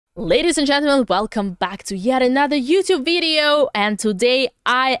Ladies and gentlemen, welcome back to yet another YouTube video, and today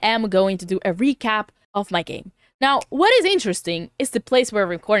I am going to do a recap of my game. Now, what is interesting is the place where I'm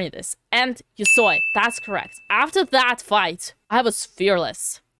recording this, and you saw it, that's correct. After that fight, I was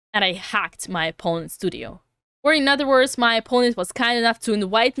fearless, and I hacked my opponent's studio. Or in other words, my opponent was kind enough to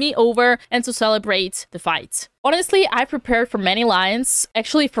invite me over and to celebrate the fight. Honestly, I prepared for many lines,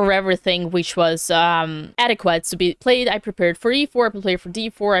 actually for everything which was adequate to be played. I prepared for e4, I prepared for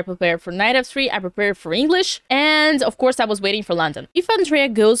d4, I prepared for knight f3, I prepared for English, and of course I was waiting for London. If Andrea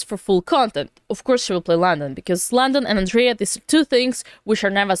goes for full content, of course she will play London, because London and Andrea, these are two things which are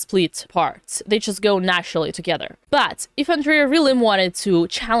never split apart. They just go naturally together. But if Andrea really wanted to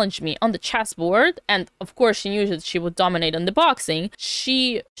challenge me on the chessboard, and of course she knew that she would dominate on the boxing,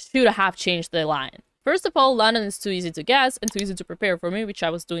 she should have changed the line. First of all, London is too easy to guess and too easy to prepare for me, which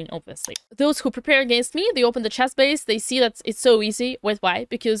I was doing, obviously. Those who prepare against me, they open the chess base, they see that it's so easy. Wait, why?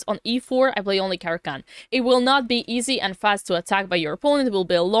 Because on e4, I play only Caro-Kann. It will not be easy and fast to attack by your opponent. It will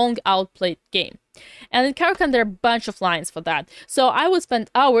be a long, outplayed game. And in Caro-Kann, there are a bunch of lines for that. So I would spend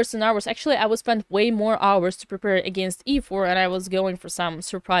hours and hours. Actually, I would spend way more hours to prepare against e4, and I was going for some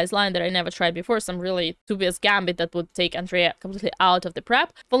surprise line that I never tried before, some really dubious gambit that would take Andrea completely out of the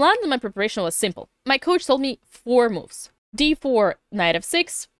prep. For London, my preparation was simple. My coach told me 4 moves. d4, knight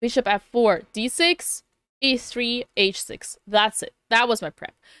f6, bishop f4, d6, e3, h6. That's it. That was my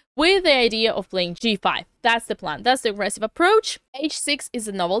prep. With the idea of playing g5. That's the plan. That's the aggressive approach. h6 is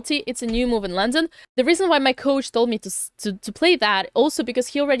a novelty. It's a new move in London. The reason why my coach told me to play that, also because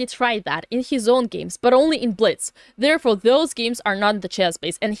he already tried that in his own games, but only in Blitz. Therefore, those games are not in the chess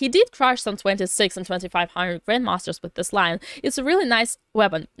base. And he did crush some 26 and 2500 Grandmasters with this line. It's a really nice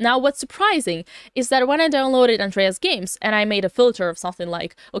weapon. Now, what's surprising is that when I downloaded Andrea's games and I made a filter of something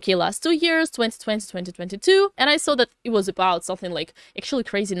like, okay, last 2 years, 2020, 2022, and I saw that it was about something like, actually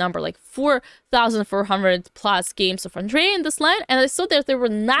crazy number, like 4,400 plus games of Andrea in this line, and I saw that there were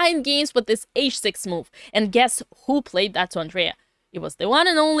 9 games with this h6 move. And guess who played that to Andrea? It was the one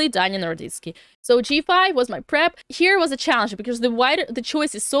and only Dina Norditsky. So g5 was my prep. Here was a challenge because the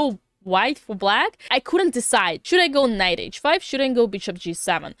choice is so white for black. I couldn't decide. Should I go knight h5? Should I go bishop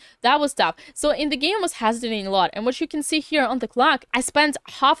g7? That was tough. So in the game I was hesitating a lot. And what you can see here on the clock, I spent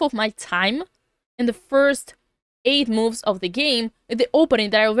half of my time in the first 8 moves of the game, the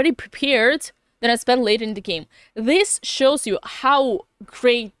opening that I already prepared, that I spent later in the game. This shows you how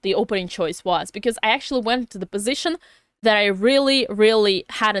great the opening choice was, because I actually went to the position that I really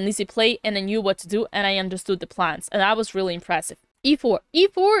had an easy play, and I knew what to do, and I understood the plans, and that was really impressive. e4.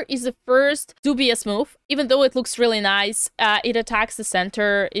 e4 is the first dubious move. Even though it looks really nice, it attacks the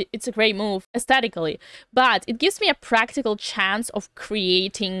center, it's a great move aesthetically, but it gives me a practical chance of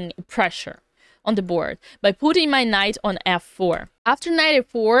creating pressure on the board by putting my knight on f4. After knight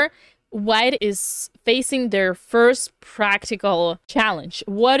f4, White is facing their first practical challenge.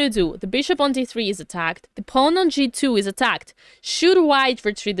 What to do? The bishop on d3 is attacked. The pawn on g2 is attacked. Should White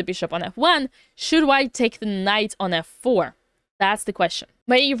retreat the bishop on f1? Should White take the knight on f4? That's the question.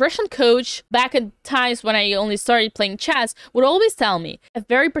 My Russian coach, back in times when I only started playing chess, would always tell me a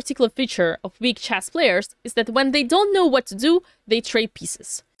very particular feature of weak chess players is that when they don't know what to do, they trade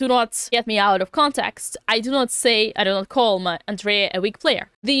pieces. Do not get me out of context. I do not call my Andrea a weak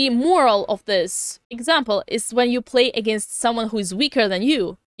player. The moral of this example is when you play against someone who is weaker than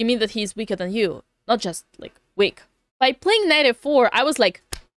you mean that he is weaker than you, not just like weak. By playing knight f4, I was like,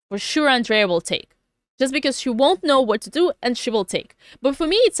 for sure Andrea will take. Just because she won't know what to do and she will take. But for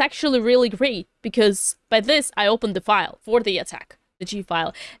me, it's actually really great because by this, I opened the file for the attack, the G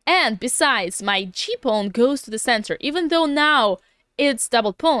file. And besides, my G pawn goes to the center, even though now it's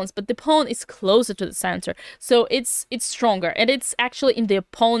double pawns, but the pawn is closer to the center. So it's stronger, and it's actually in the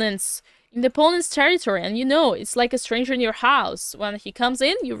opponent's territory. And you know, it's like a stranger in your house. When he comes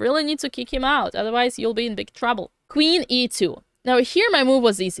in, you really need to kick him out. Otherwise, you'll be in big trouble. Queen e2. Now here my move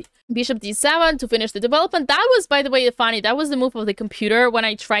was easy. Bishop d7 to finish the development. That was, by the way, funny. That was the move of the computer when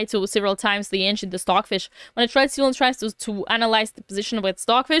I tried to several times the engine, the Stockfish. When I tried several times to analyze the position with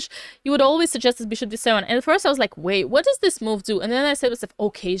Stockfish, you would always suggest this bishop d7. And at first I was like, wait, what does this move do? And then I said to myself,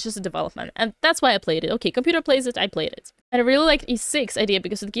 okay, it's just a development. And that's why I played it. Okay, computer plays it, I played it. And I really liked e6 idea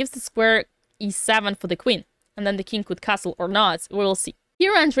because it gives the square e7 for the queen. And then the king could castle or not. We'll see.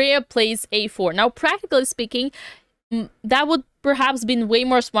 Here Andrea plays a4. Now, practically speaking, that would perhaps been way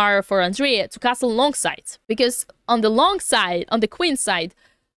more smarter for Andrea to castle long sides, because on the long side, on the queen side,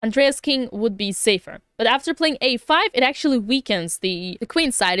 Andrea's king would be safer. But after playing a5, it actually weakens the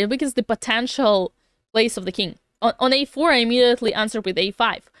queen side. It weakens the potential place of the king. On a4, I immediately answered with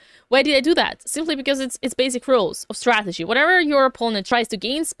a5. Why did I do that? Simply because it's basic rules of strategy. Whenever your opponent tries to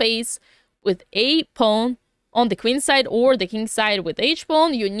gain space with a pawn on the queen side or the king side with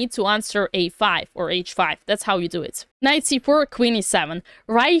h-pawn, you need to answer a5 or h5. That's how you do it. Knight c4, queen e7.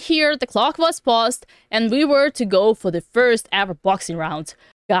 Right here, the clock was paused, and we were to go for the first ever boxing round.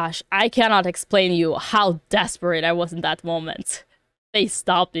 Gosh, I cannot explain you how desperate I was in that moment. They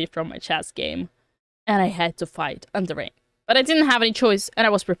stopped me from my chess game, and I had to fight Andrea. But I didn't have any choice, and I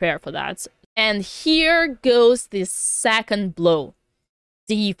was prepared for that. And here goes the second blow.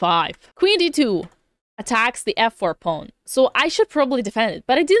 d5. Queen d2 attacks the f4 pawn. So I should probably defend it,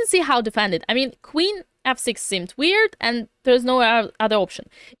 but I didn't see how to defend it. I mean, queen f6 seemed weird, and there's no other option.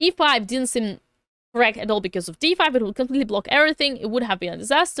 e5 didn't seem correct at all because of d5. It would completely block everything. It would have been a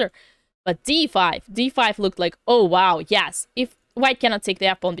disaster. But d5 looked like, oh wow, yes. If white cannot take the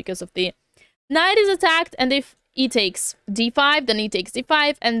f-pawn because of the knight is attacked, and if e takes d5, then e takes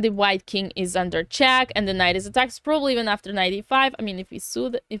d5, and the white king is under check, and the knight is attacked, probably even after knight e5. I mean, if we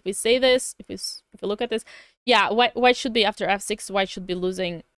say this, if we look at this, yeah, white should be after f6, white should be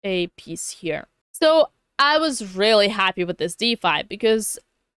losing a piece here. So I was really happy with this d5 because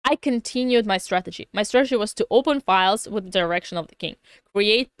I continued my strategy. My strategy was to open files with the direction of the king,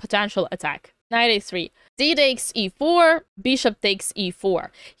 create potential attack. Knight a3, d takes e4, bishop takes e4.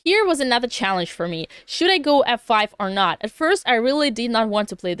 Here was another challenge for me. Should I go f5 or not? At first, I really did not want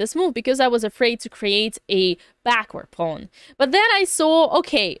to play this move because I was afraid to create a backward pawn. But then I saw,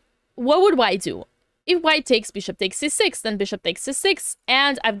 okay, what would white do? If white takes bishop takes c6, then bishop takes c6,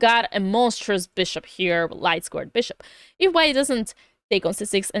 and I've got a monstrous bishop here, light squared bishop. If white doesn't take on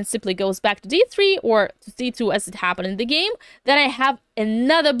c6 and simply goes back to d3 or to c2 as it happened in the game, then I have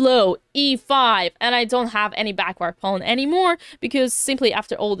another blow, e5, and I don't have any backward pawn anymore because simply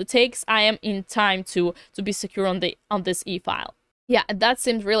after all the takes, I am in time to be secure on this e file. Yeah, that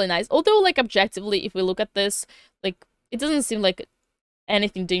seemed really nice. Although, like, objectively, if we look at this, like, it doesn't seem like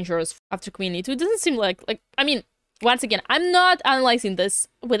anything dangerous after queen e2. It doesn't seem like I mean, once again, I'm not analyzing this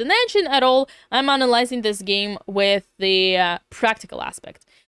with an engine at all. I'm analyzing this game with the practical aspect.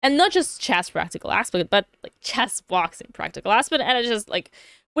 And not just chess practical aspect, but like chess boxing practical aspect. And I just like,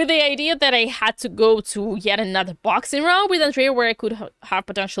 with the idea that I had to go to yet another boxing round with Andrea where I could have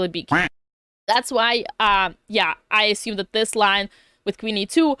potentially beat. That's why, yeah, I assume that this line with queen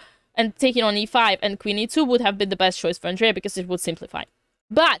e2 and taking on e5 and queen e2 would have been the best choice for Andrea because it would simplify.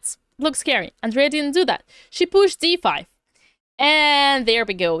 But looks scary. Andrea didn't do that. She pushed d5. And there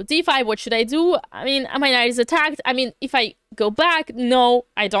we go. d5, what should I do? I mean, my knight is attacked. I mean, if I go back, no,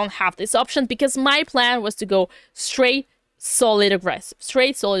 I don't have this option because my plan was to go straight, solid, aggressive.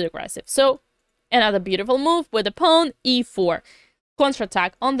 Straight, solid, aggressive. So, another beautiful move with the pawn, e4.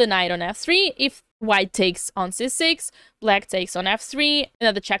 Counterattack on the knight on f3. If white takes on c6, black takes on f3.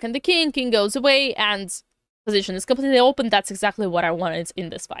 Another check on the king. King goes away and position is completely open. That's exactly what I wanted in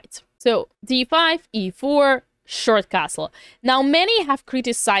this fight. So d5, e4, short castle. Now, many have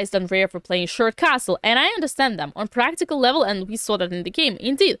criticized Andrea for playing short castle, and I understand them on practical level, and we saw that in the game.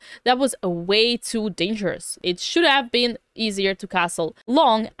 Indeed, that was a way too dangerous. It should have been easier to castle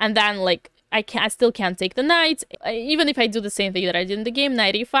long, and then, like, I still can't take the knight. Even if I do the same thing that I did in the game,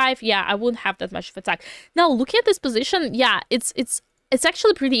 knight e5, yeah, I wouldn't have that much of attack. Now, looking at this position, yeah, it's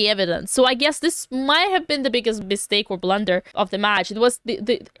actually pretty evident. So I guess this might have been the biggest mistake or blunder of the match. It was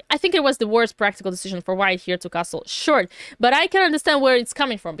I think it was the worst practical decision for white here to castle short. But I can understand where it's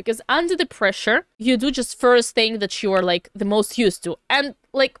coming from because under the pressure, you do just first thing that you are like the most used to. And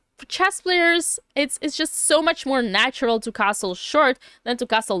like for chess players, it's just so much more natural to castle short than to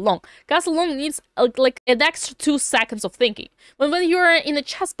castle long. Castle long needs like an extra 2 seconds of thinking. When you're in a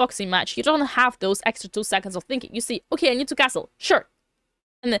chess boxing match, you don't have those extra 2 seconds of thinking. You see, okay, I need to castle short.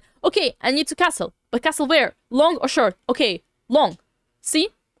 And then, okay, I need to castle. But castle where? Long or short? Okay, long. See?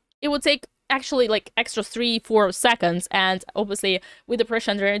 It would take actually like extra 3-4 seconds. And obviously, with the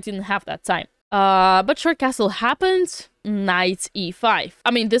pressure, Andrea didn't have that time. But short castle happened. Knight e5.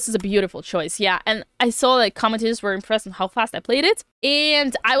 I mean, this is a beautiful choice, yeah. And I saw like commentators were impressed with how fast I played it.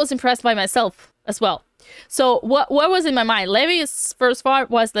 And I was impressed by myself as well. So what was in my mind? Levy's first thought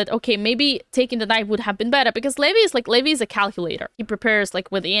was that, okay, maybe taking the knight would have been better because Levy is a calculator. He prepares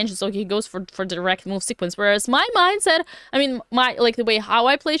like with the engine, so he goes for direct move sequence. Whereas my mindset, I mean, the way how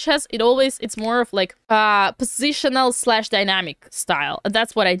I play chess, it's more of like positional / dynamic style. And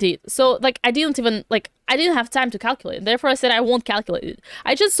that's what I did. So like I didn't have time to calculate. Therefore, I said I won't calculate it.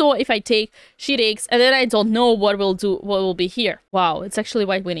 I just saw if I take, she takes, and then I don't know what will be here. Wow, it's actually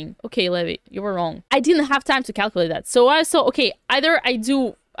white winning. Okay, Levy, you were wrong. I didn't have time to calculate that. So I saw, okay, either I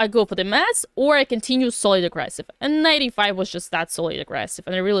do I go for the mass, or I continue solid aggressive. And knight e5 was just that solid aggressive,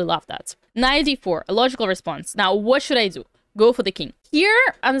 and I really love that. Knight e4, a logical response. Now, what should I do? Go for the king. Here,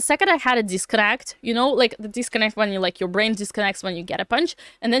 on the second I had a disconnect, you know, like the disconnect when you, like, your brain disconnects when you get a punch,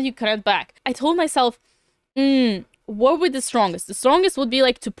 and then you connect back. I told myself, what would be the strongest? The strongest would be,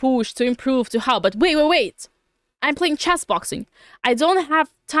 like, to push, to improve, to how, but wait. I'm playing chess boxing. I don't have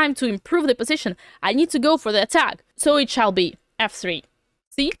time to improve the position. I need to go for the attack. So it shall be f3.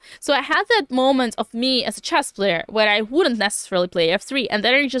 See? So I had that moment of me as a chess player where I wouldn't necessarily play f3, and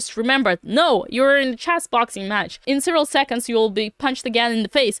then I just remembered, no, you're in a chess boxing match. In several seconds, you will be punched again in the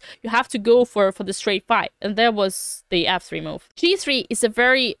face. You have to go for the straight fight. And that was the f3 move. g3 is a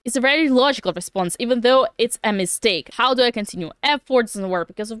very logical response, even though it's a mistake. How do I continue? f4 doesn't work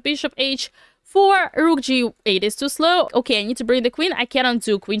because of bishop h4, rook g8 is too slow. Okay, I need to bring the queen. I cannot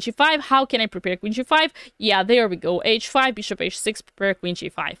do queen g5. How can I prepare queen g5? Yeah, there we go. h5, bishop h6, prepare queen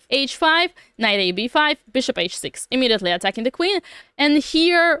g5. h5, knight a b5, bishop h6. Immediately attacking the queen. And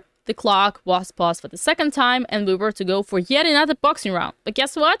here, the clock was paused for the second time, and we were to go for yet another boxing round. But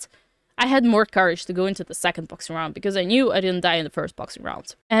guess what? I had more courage to go into the second boxing round because I knew I didn't die in the first boxing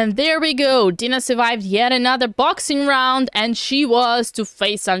round. And there we go. Dina survived yet another boxing round, and she was to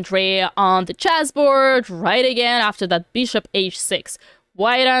face Andrea on the chessboard right again after that bishop h6.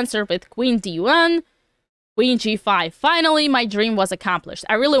 White answered with queen d1, queen g5. Finally, my dream was accomplished.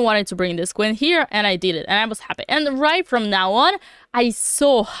 I really wanted to bring this queen here, and I did it, and I was happy. And right from now on, I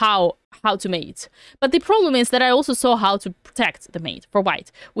saw how to mate. But the problem is that I also saw how to protect the mate for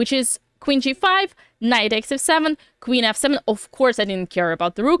white, which is queen g5, knight takes f7, queen f7. Of course, I didn't care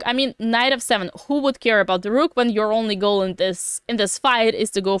about the rook. I mean, knight f7. Who would care about the rook when your only goal in this fight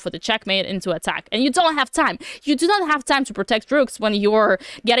is to go for the checkmate and to attack? And you don't have time. You do not have time to protect rooks when you're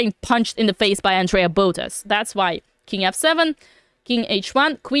getting punched in the face by Andrea Botez. That's why king f7, king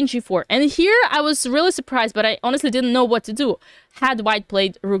h1, queen g4. And here I was really surprised, but I honestly didn't know what to do. Had white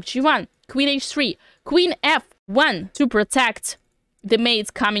played rook g1, queen h3, queen f1 to protect the mates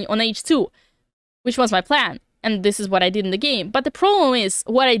coming on h2, which was my plan, and this is what I did in the game. But the problem is,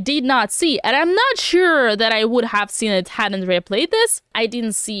 what I did not see, and I'm not sure that I would have seen it had Andrea played this, I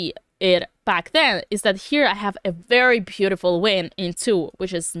didn't see it back then, is that here I have a very beautiful win in 2,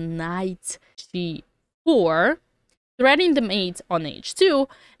 which is knight g4, threatening the mate on h2,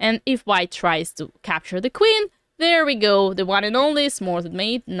 and if white tries to capture the queen, there we go, the one and only smothered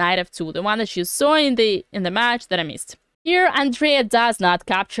mate, knight f2, the one that you saw in the match that I missed. Here, Andrea does not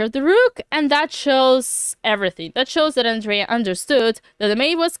capture the rook, and that shows everything. That shows that Andrea understood that the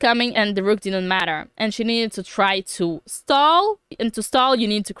mate was coming and the rook didn't matter, and she needed to try to stall, and to stall, you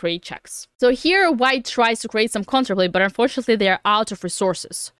need to create checks. So here, white tries to create some counterplay, but unfortunately, they are out of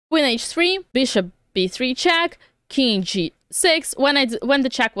resources. Queen h3, bishop b3 check, king g6. When the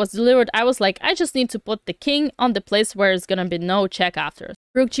check was delivered, I was like, I just need to put the king on the place where it's gonna be no check after.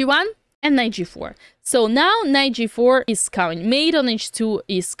 Rook g1, and knight g4. So now knight g4 is coming. Mate on h2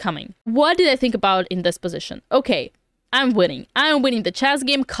 is coming. What did I think about in this position? Okay, I'm winning. I'm winning the chess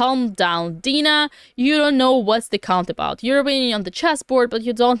game. Calm down, Dina. You don't know what's the count about. You're winning on the chessboard, but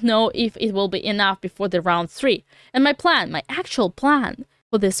you don't know if it will be enough before the round 3. And my plan, my actual plan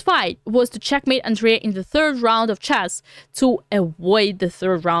for this fight was to checkmate Andrea in the third round of chess to avoid the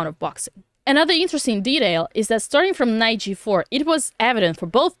third round of boxing. Another interesting detail is that starting from knight g4, it was evident for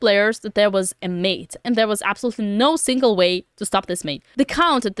both players that there was a mate, and there was absolutely no single way to stop this mate. The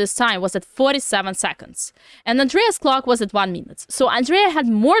count at this time was at 47 seconds, and Andrea's clock was at 1 minute, so Andrea had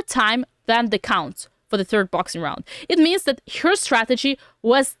more time than the count for the third boxing round. It means that her strategy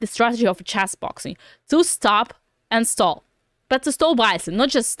was the strategy of chess boxing, to stop and stall. But to stall wisely, not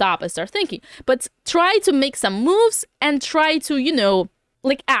just stop and start thinking, but try to make some moves and try to, you know,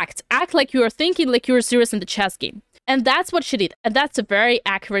 like act like you are thinking, like you're serious in the chess game. And that's what she did, and that's a very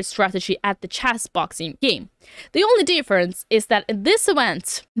accurate strategy at the chess boxing game. The only difference is that in this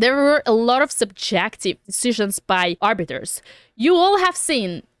event, there were a lot of subjective decisions by arbiters. You all have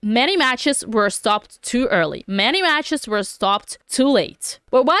seen many matches were stopped too early, many matches were stopped too late.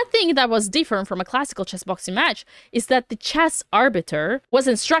 But one thing that was different from a classical chess boxing match is that the chess arbiter was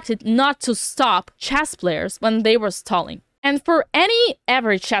instructed not to stop chess players when they were stalling. And for any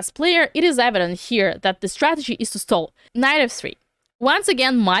average chess player, it is evident here that the strategy is to stall. Knight f3. Once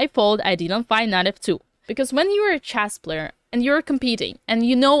again, my fault, I didn't find knight f2. Because when you're a chess player and you're competing and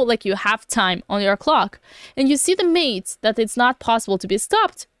you know like you have time on your clock and you see the mates that it's not possible to be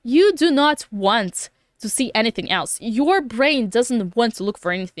stopped, you do not want to see anything else. Your brain doesn't want to look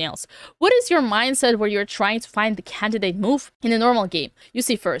for anything else. What is your mindset where you're trying to find the candidate move in a normal game? You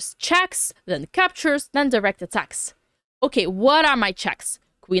see first checks, then captures, then direct attacks. Okay, what are my checks?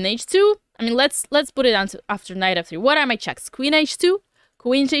 queen h2. I mean, let's put it on to after knight f3. What are my checks? Queen h2,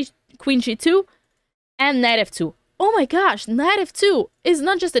 queen g2, and knight f2. Oh my gosh, knight f2 is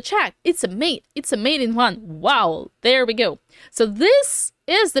not just a check, it's a mate. It's a mate in one. Wow, there we go. So this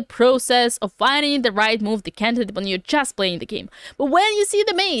is the process of finding the right move, the candidate, when you're just playing the game. But when you see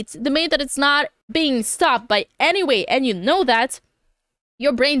the mate that it's not being stopped by any way, and you know that,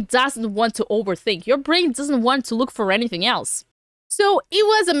 your brain doesn't want to overthink. Your brain doesn't want to look for anything else. So it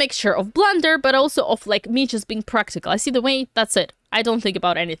was a mixture of blunder, but also of like me just being practical. I see the mate, that's it. I don't think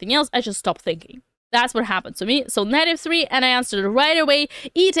about anything else, I just stop thinking. That's what happened to me. So knight f3, and I answered right away.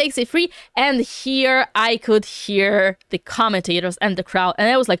 E takes a3, and here I could hear the commentators and the crowd, and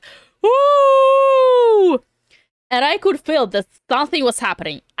I was like, "Ooh!" And I could feel that something was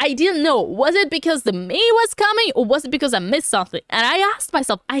happening. I didn't know. Was it because the mate was coming, or was it because I missed something? And I asked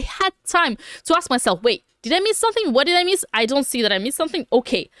myself, I had time to ask myself, wait, did I miss something? What did I miss? I don't see that I missed something.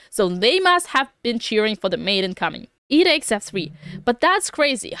 Okay, so they must have been cheering for the mate incoming. E takes f3. But that's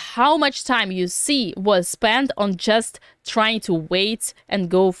crazy how much time you see was spent on just trying to wait and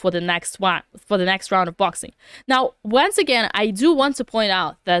go for the next one, for the next round of boxing. Now, once again, I do want to point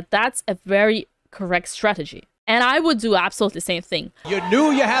out that that's a very correct strategy. And I would do absolutely the same thing. You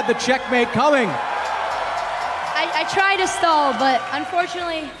knew you had the checkmate coming. I tried to stall, but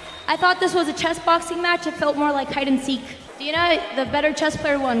unfortunately, I thought this was a chess boxing match. It felt more like hide and seek. Dina, the better chess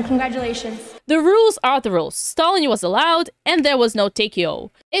player, won. Congratulations. The rules are the rules. Stalling was allowed, and there was no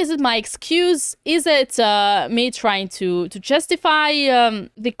TKO. Is it my excuse? Is it me trying to justify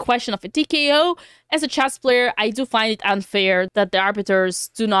the question of a TKO? As a chess player, I do find it unfair that the arbiters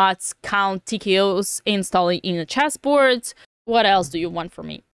do not count TKOs in stalling in a chessboard. What else do you want from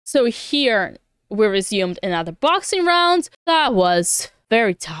me? So here we resumed another boxing round. That was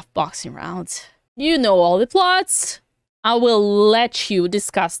very tough boxing round. You know all the plots. I will let you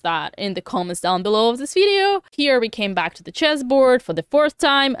discuss that in the comments down below of this video. Here we came back to the chessboard for the 4th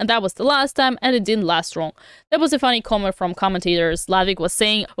time, and that was the last time, and it didn't last long. That was a funny comment from commentators. Lavik was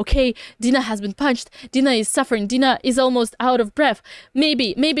saying, okay, Dina has been punched. Dina is suffering. Dina is almost out of breath.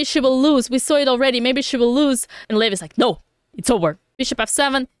 Maybe she will lose. We saw it already. Maybe she will lose. And Lev is like, no, it's over. Bishop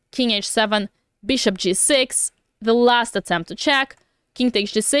f7, king h7, bishop g6, the last attempt to check, king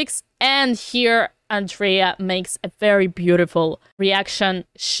takes g6, and here Andrea makes a very beautiful reaction.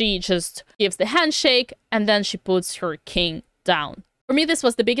 She just gives the handshake, and then she puts her king down. For me, this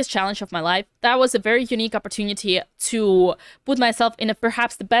was the biggest challenge of my life. That was a very unique opportunity to put myself in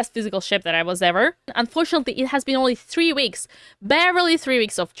perhaps the best physical shape that I was ever. Unfortunately, it has been only 3 weeks, barely 3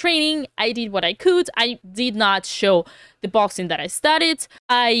 weeks of training. I did what I could. I did not show the boxing that I studied.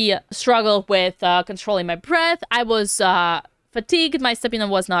 I struggled with controlling my breath. I was fatigued, my stamina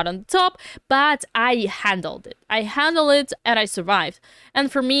was not on the top, but I handled it. I handled it and I survived.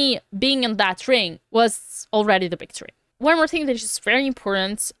 And for me, being in that ring was already the victory. One more thing that is just very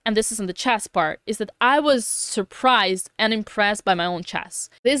important, and this is on the chess part, is that I was surprised and impressed by my own chess.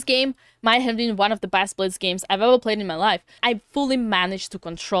 This game might have been one of the best blitz games I've ever played in my life. I fully managed to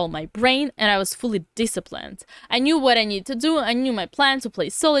control my brain, and I was fully disciplined. I knew what I needed to do, I knew my plan to play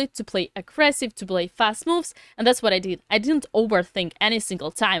solid, to play aggressive, to play fast moves, and that's what I did. I didn't overthink any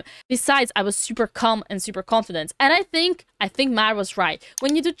single time. Besides, I was super calm and super confident, and I think Matt was right.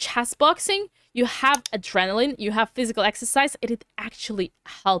 When you do chess boxing, you have adrenaline, you have physical exercise, and it actually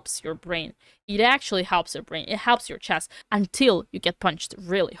helps your brain. It actually helps your brain. It helps your chest until you get punched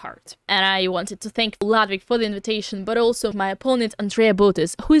really hard. And I wanted to thank Ludwig for the invitation, but also my opponent, Andrea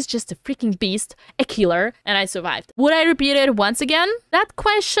Botez, who is just a freaking beast, a killer, and I survived. Would I repeat it once again? That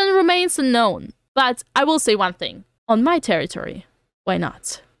question remains unknown. But I will say one thing. On my territory, why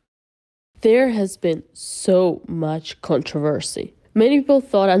not? There has been so much controversy. Many people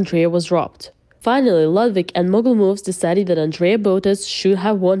thought Andrea was robbed. Finally, Ludwig and Mogul Moves decided that Andrea Botez should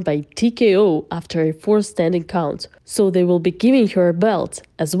have won by TKO after a 4 standing count, so they will be giving her a belt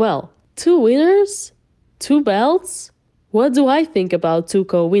as well. 2 winners? 2 belts? What do I think about 2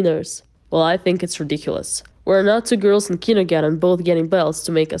 co-winners? Well, I think it's ridiculous. We're not 2 girls in kindergarten both getting belts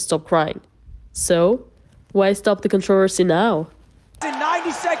to make us stop crying. So, why stop the controversy now?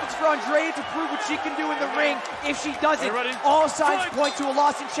 90 seconds for Andrea to prove what she can do in the ring. If she doesn't, all signs point to a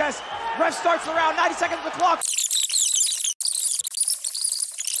loss in chess. Ref starts the round, 90 seconds on the clock.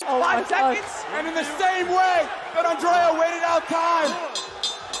 5 seconds. And in the same way that Andrea waited out time.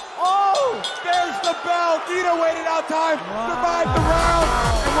 Oh, there's the bell. Dina waited out time, survived the round,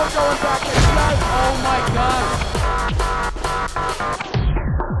 and we're going back to chess. Oh my God.